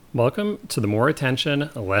Welcome to the More Attention,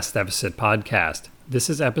 Less Deficit podcast. This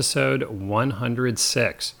is episode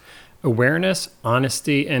 106, Awareness,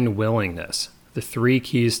 Honesty, and Willingness, the 3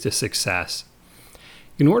 keys to success.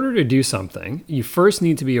 In order to do something, you first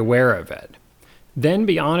need to be aware of it. Then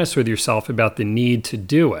be honest with yourself about the need to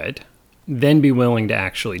do it. Then be willing to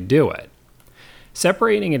actually do it.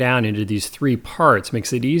 Separating it out into these 3 parts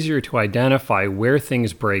makes it easier to identify where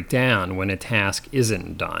things break down when a task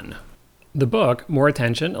isn't done. The book, More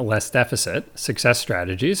Attention, Less Deficit, Success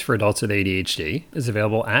Strategies for Adults with ADHD, is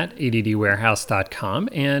available at addwarehouse.com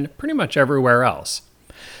and pretty much everywhere else.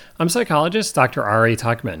 I'm psychologist Dr. Ari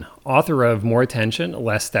Tuckman, author of More Attention,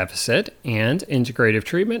 Less Deficit, and Integrative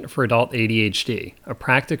Treatment for Adult ADHD, a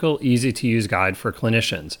practical, easy-to-use guide for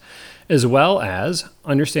clinicians, as well as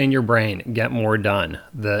Understand Your Brain, Get More Done,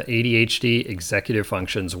 the ADHD Executive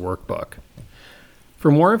Functions Workbook. For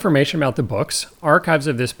more information about the books, archives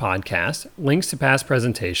of this podcast, links to past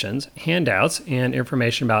presentations, handouts, and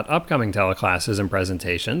information about upcoming teleclasses and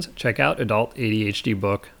presentations, check out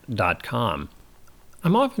adultadhdbook.com.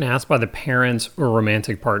 I'm often asked by the parents or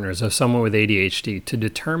romantic partners of someone with ADHD to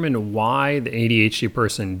determine why the ADHD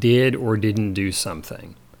person did or didn't do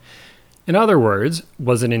something. In other words,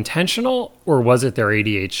 was it intentional or was it their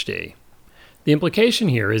ADHD? The implication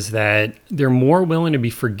here is that they're more willing to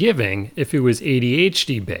be forgiving if it was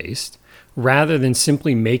ADHD-based rather than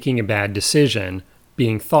simply making a bad decision,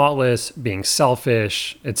 being thoughtless, being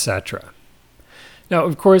selfish, etc. Now,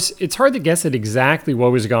 of course, it's hard to guess at exactly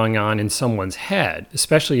what was going on in someone's head,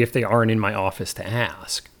 especially if they aren't in my office to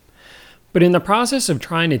ask. But in the process of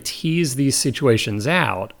trying to tease these situations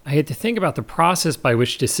out, I had to think about the process by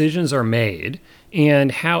which decisions are made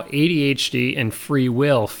and how ADHD and free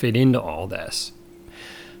will fit into all this.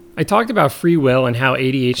 I talked about free will and how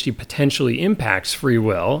ADHD potentially impacts free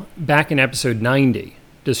will back in episode 90,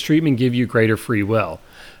 Does Treatment Give You Greater Free Will?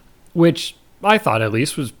 Which I thought at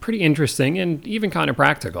least was pretty interesting and even kind of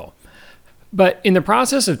practical. But in the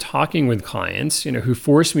process of talking with clients, who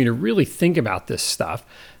forced me to really think about this stuff,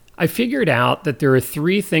 I figured out that there are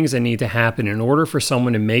 3 things that need to happen in order for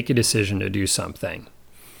someone to make a decision to do something.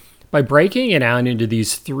 By breaking it out into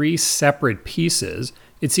these 3 separate pieces,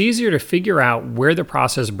 it's easier to figure out where the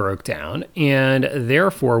process broke down and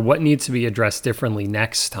therefore what needs to be addressed differently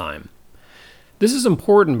next time. This is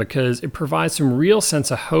important because it provides some real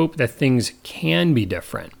sense of hope that things can be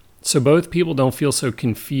different, so both people don't feel so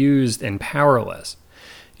confused and powerless.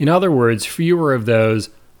 In other words, fewer of those,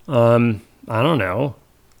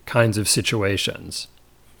 kinds of situations.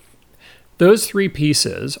 Those 3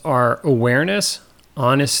 pieces are awareness,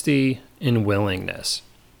 honesty, and willingness.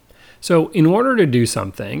 So in order to do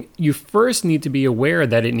something, you first need to be aware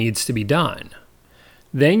that it needs to be done.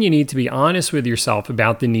 Then you need to be honest with yourself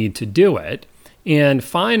about the need to do it. And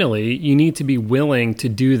finally, you need to be willing to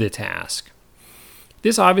do the task.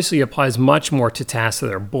 This obviously applies much more to tasks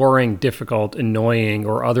that are boring, difficult, annoying,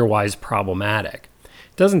 or otherwise problematic.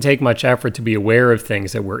 It doesn't take much effort to be aware of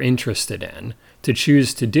things that we're interested in, to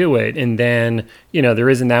choose to do it, and then, there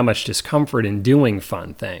isn't that much discomfort in doing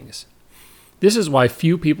fun things. This is why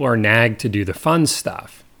few people are nagged to do the fun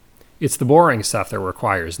stuff. It's the boring stuff that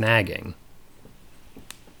requires nagging.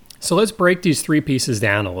 So let's break these 3 pieces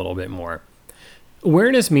down a little bit more.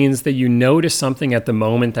 Awareness means that you notice something at the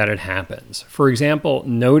moment that it happens. For example,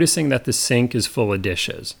 noticing that the sink is full of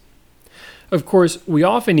dishes. Of course, we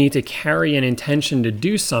often need to carry an intention to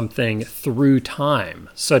do something through time,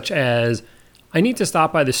 such as, I need to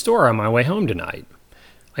stop by the store on my way home tonight.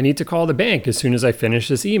 I need to call the bank as soon as I finish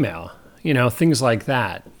this email. Things like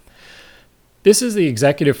that. This is the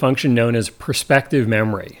executive function known as perspective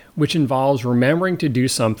memory, which involves remembering to do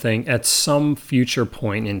something at some future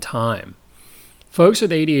point in time. Folks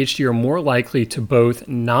with ADHD are more likely to both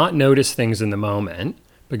not notice things in the moment,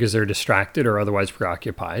 because they're distracted or otherwise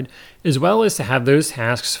preoccupied, as well as to have those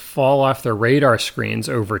tasks fall off their radar screens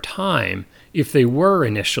over time if they were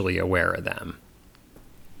initially aware of them.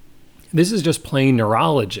 This is just plain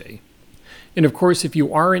neurology. And of course, if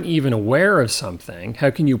you aren't even aware of something,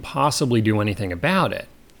 how can you possibly do anything about it?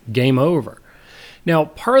 Game over. Now,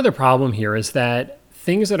 part of the problem here is that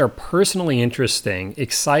things that are personally interesting,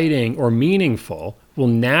 exciting, or meaningful will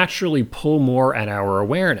naturally pull more at our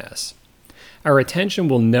awareness. Our attention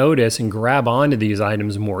will notice and grab onto these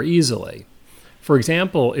items more easily. For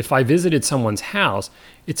example, if I visited someone's house,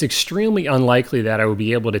 it's extremely unlikely that I would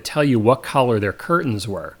be able to tell you what color their curtains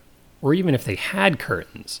were, or even if they had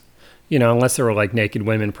curtains. Unless there were like naked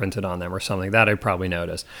women printed on them or something, that I'd probably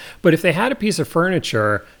notice. But if they had a piece of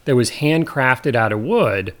furniture that was handcrafted out of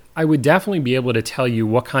wood, I would definitely be able to tell you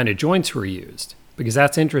what kind of joints were used, because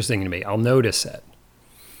that's interesting to me. I'll notice it.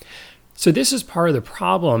 So this is part of the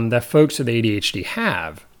problem that folks with ADHD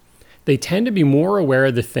have. They tend to be more aware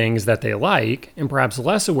of the things that they like and perhaps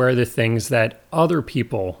less aware of the things that other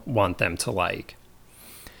people want them to like.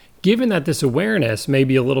 Given that this awareness may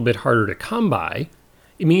be a little bit harder to come by,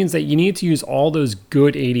 it means that you need to use all those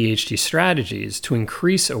good ADHD strategies to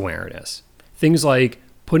increase awareness. Things like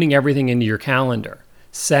putting everything into your calendar,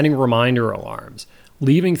 setting reminder alarms,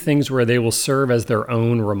 leaving things where they will serve as their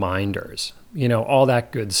own reminders, all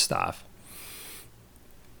that good stuff.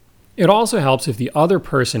 It also helps if the other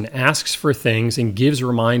person asks for things and gives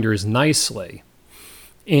reminders nicely,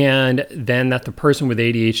 and then that the person with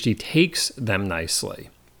ADHD takes them nicely.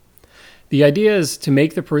 The idea is to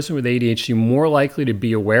make the person with ADHD more likely to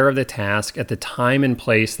be aware of the task at the time and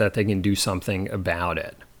place that they can do something about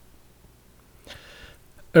it.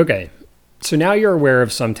 Okay, so now you're aware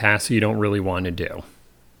of some tasks you don't really want to do.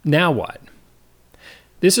 Now what?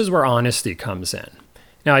 This is where honesty comes in.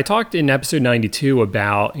 Now, I talked in episode 92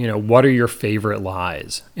 about, what are your favorite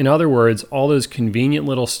lies? In other words, all those convenient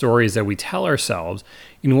little stories that we tell ourselves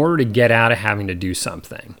in order to get out of having to do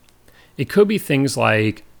something. It could be things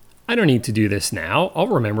like, I don't need to do this now, I'll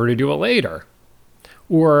remember to do it later.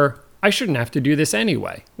 Or, I shouldn't have to do this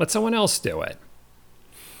anyway, let someone else do it.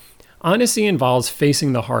 Honesty involves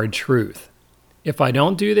facing the hard truth. If I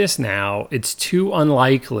don't do this now, it's too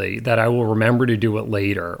unlikely that I will remember to do it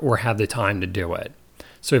later or have the time to do it.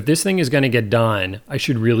 So if this thing is going to get done, I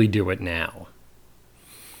should really do it now.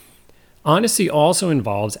 Honesty also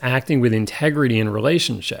involves acting with integrity in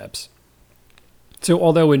relationships. So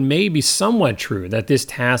although it may be somewhat true that this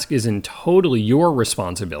task isn't totally your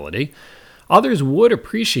responsibility, others would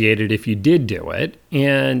appreciate it if you did do it.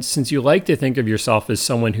 And since you like to think of yourself as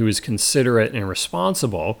someone who is considerate and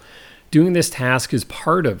responsible, doing this task is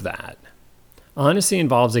part of that. Honesty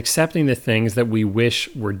involves accepting the things that we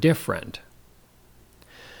wish were different.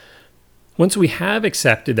 Once we have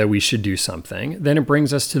accepted that we should do something, then it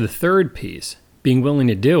brings us to the third piece, being willing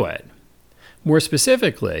to do it. More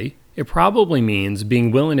specifically, it probably means being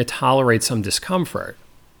willing to tolerate some discomfort.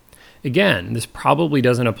 Again, this probably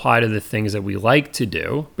doesn't apply to the things that we like to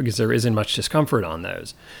do because there isn't much discomfort on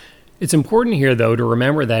those. It's important here, though, to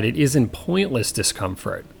remember that it isn't pointless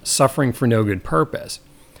discomfort, suffering for no good purpose.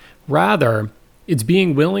 Rather, it's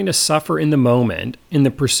being willing to suffer in the moment in the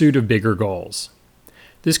pursuit of bigger goals.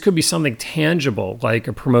 This could be something tangible like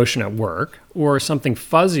a promotion at work, or something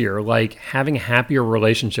fuzzier like having a happier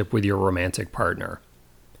relationship with your romantic partner.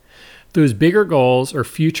 Those bigger goals or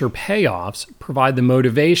future payoffs provide the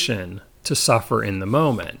motivation to suffer in the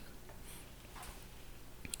moment.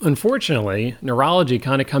 Unfortunately, neurology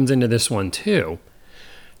kind of comes into this one too.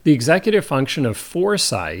 The executive function of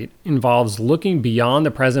foresight involves looking beyond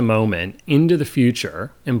the present moment into the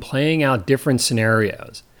future and playing out different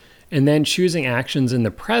scenarios, and then choosing actions in the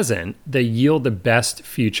present that yield the best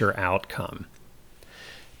future outcome.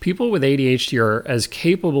 People with ADHD are as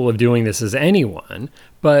capable of doing this as anyone,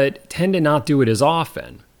 but tend to not do it as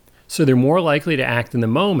often. So they're more likely to act in the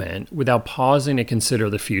moment without pausing to consider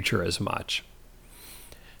the future as much.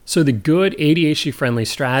 So the good ADHD-friendly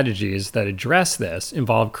strategies that address this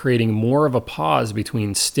involve creating more of a pause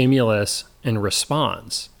between stimulus and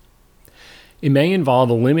response. It may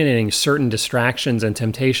involve eliminating certain distractions and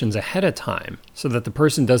temptations ahead of time so that the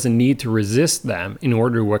person doesn't need to resist them in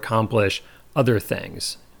order to accomplish other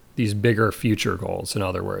things, these bigger future goals, in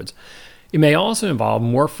other words. It may also involve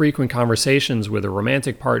more frequent conversations with a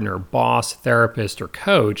romantic partner, boss, therapist, or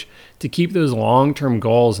coach to keep those long-term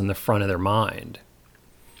goals in the front of their mind.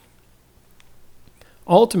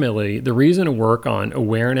 Ultimately, the reason to work on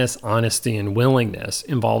awareness, honesty, and willingness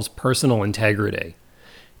involves personal integrity.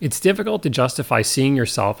 It's difficult to justify seeing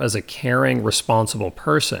yourself as a caring, responsible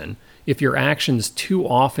person if your actions too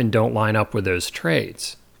often don't line up with those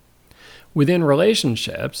traits. Within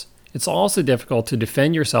relationships, it's also difficult to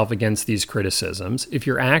defend yourself against these criticisms if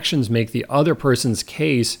your actions make the other person's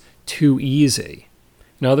case too easy.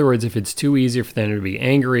 In other words, if it's too easy for them to be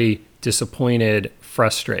angry, disappointed,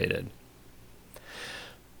 frustrated.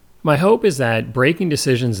 My hope is that breaking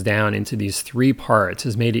decisions down into these three parts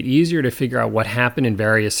has made it easier to figure out what happened in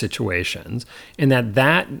various situations, and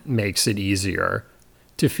that makes it easier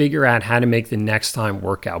to figure out how to make the next time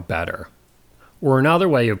work out better. Or another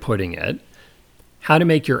way of putting it, how to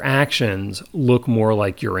make your actions look more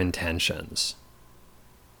like your intentions.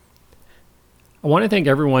 I want to thank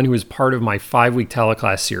everyone who was part of my 5-week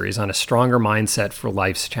teleclass series on a stronger mindset for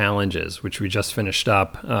life's challenges, which we just finished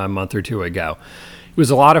up a month or two ago. It was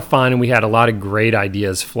a lot of fun, and we had a lot of great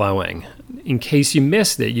ideas flowing. in case you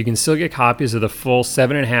missed it, you can still get copies of the full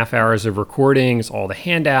 7.5 hours of recordings, all the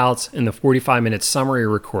handouts, and the 45-minute summary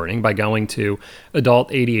recording by going to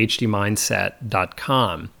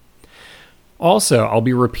adultadhdmindset.com. Also, I'll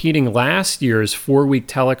be repeating last year's 4-week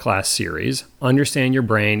teleclass series, Understand Your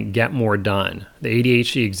Brain, Get More Done, the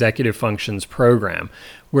ADHD Executive Functions Program,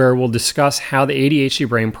 where we'll discuss how the ADHD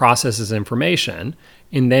brain processes information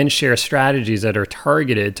and then share strategies that are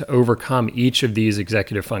targeted to overcome each of these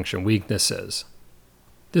executive function weaknesses.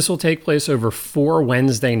 This will take place over 4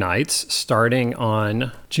 Wednesday nights starting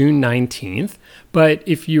on June 19th. But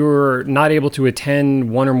if you're not able to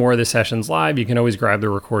attend one or more of the sessions live, you can always grab the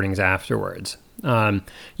recordings afterwards. You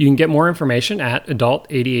can get more information at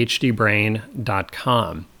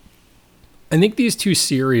adultadhdbrain.com. I think these two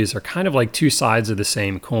series are kind of like two sides of the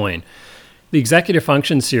same coin. The Executive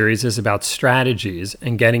Function series is about strategies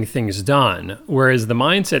and getting things done, whereas the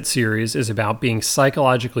Mindset series is about being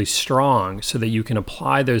psychologically strong so that you can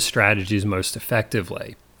apply those strategies most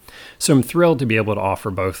effectively. So I'm thrilled to be able to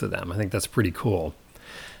offer both of them. I think that's pretty cool.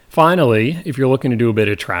 Finally, if you're looking to do a bit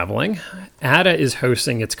of traveling, ADDA is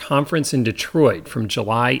hosting its conference in Detroit from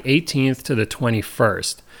July 18th to the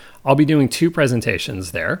 21st. I'll be doing 2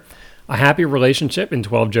 presentations there. A Happy Relationship in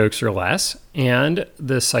 12 Jokes or Less, and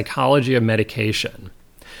The Psychology of Medication.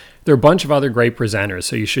 There are a bunch of other great presenters,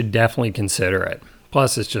 so you should definitely consider it.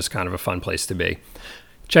 Plus, it's just kind of a fun place to be.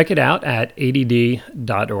 Check it out at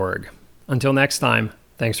add.org. Until next time,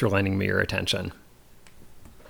 thanks for lending me your attention.